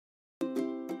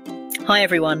Hi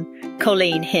everyone,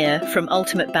 Coleen here from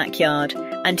Ultimate Backyard,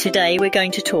 and today we're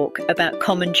going to talk about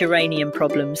common geranium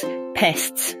problems,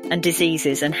 pests and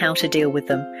diseases and how to deal with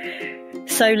them.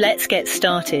 So let's get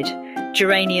started.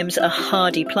 Geraniums are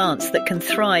hardy plants that can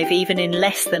thrive even in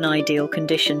less than ideal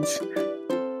conditions.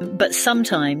 But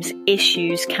sometimes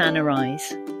issues can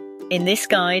arise. In this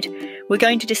guide, we're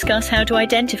going to discuss how to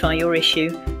identify your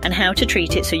issue and how to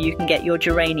treat it so you can get your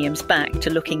geraniums back to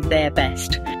looking their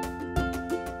best.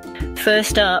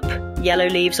 First up, yellow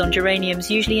leaves on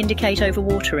geraniums usually indicate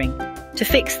overwatering. To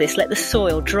fix this, let the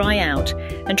soil dry out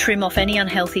and trim off any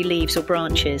unhealthy leaves or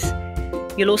branches.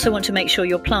 You'll also want to make sure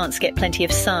your plants get plenty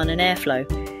of sun and airflow.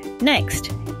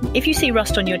 Next, if you see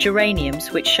rust on your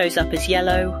geraniums, which shows up as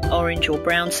yellow, orange or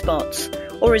brown spots,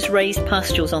 or as raised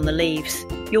pustules on the leaves,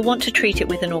 you'll want to treat it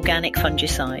with an organic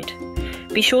fungicide.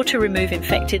 Be sure to remove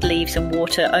infected leaves and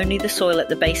water only the soil at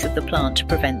the base of the plant to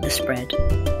prevent the spread.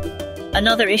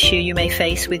 Another issue you may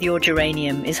face with your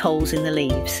geranium is holes in the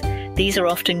leaves. These are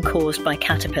often caused by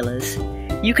caterpillars.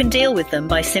 You can deal with them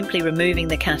by simply removing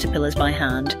the caterpillars by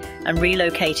hand and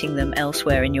relocating them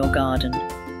elsewhere in your garden.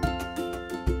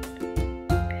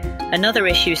 Another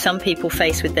issue some people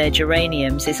face with their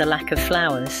geraniums is a lack of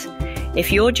flowers.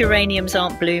 If your geraniums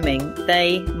aren't blooming,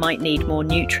 they might need more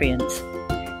nutrients.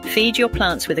 Feed your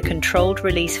plants with a controlled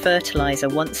release fertilizer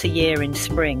once a year in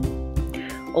spring.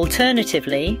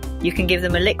 Alternatively, you can give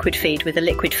them a liquid feed with a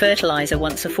liquid fertilizer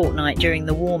once a fortnight during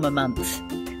the warmer months.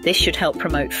 This should help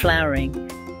promote flowering.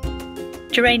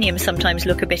 Geraniums sometimes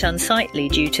look a bit unsightly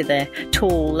due to their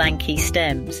tall, lanky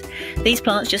stems. These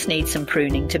plants just need some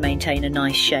pruning to maintain a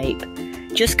nice shape.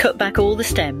 Just cut back all the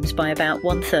stems by about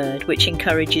 1/3, which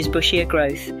encourages bushier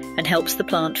growth and helps the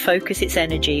plant focus its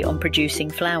energy on producing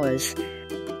flowers.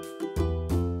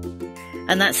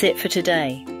 And that's it for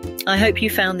today. I hope you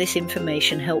found this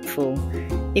information helpful.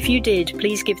 If you did,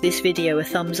 please give this video a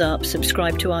thumbs up,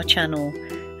 subscribe to our channel,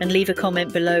 and leave a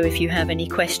comment below if you have any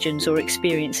questions or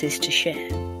experiences to share.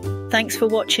 Thanks for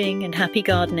watching and happy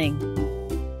gardening.